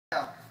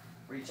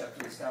Reach up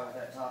to the sky with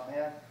that top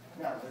hand.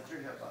 Now lift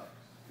your hip up.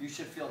 You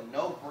should feel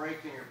no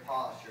break in your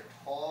posture.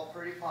 Tall,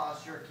 pretty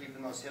posture,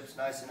 keeping those hips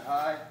nice and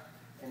high.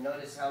 And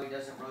notice how he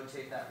doesn't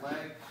rotate that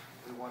leg.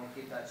 We want to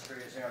keep that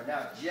straight as arrow.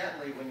 Now,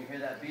 gently, when you hear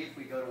that beep,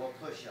 we go to a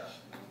push-up.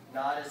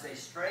 Not as a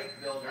strength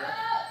builder.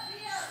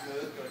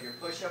 Smooth, go to your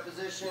push-up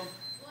position.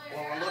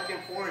 What we're looking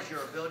for is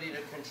your ability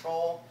to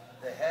control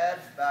the head,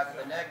 back of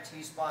the neck,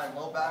 T-spine,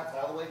 low back,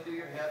 all the way through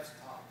your hips,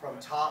 from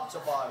top to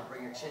bottom.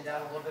 Bring your chin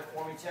down a little bit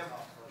for me, Tim.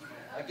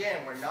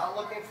 Again, we're not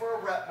looking for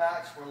a rep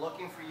max. We're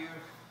looking for you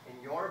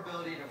in your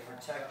ability to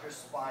protect your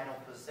spinal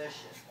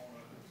position.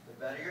 The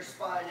better your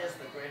spine is,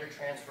 the greater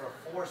transfer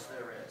of force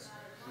there is.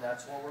 And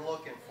that's what we're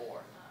looking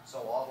for. So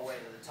all the way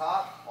to the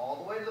top, all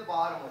the way to the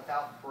bottom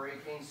without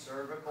breaking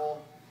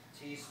cervical,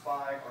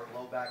 T-spine, or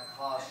low back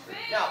posture.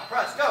 Now,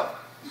 press, go.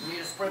 You need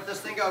to sprint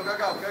this thing, go, go,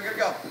 go, go, go,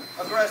 go.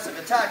 Aggressive,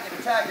 attack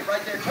it,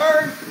 right there,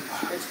 turn.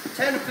 It's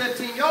 10 to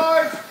 15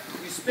 yards.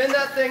 You spin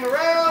that thing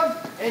around,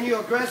 and you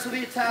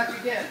aggressively attack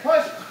again.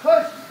 Push,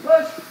 push,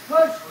 push,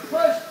 push,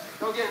 push.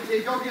 Go get him, T,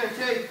 go get him,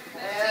 T.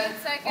 And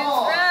 15 seconds.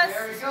 pause.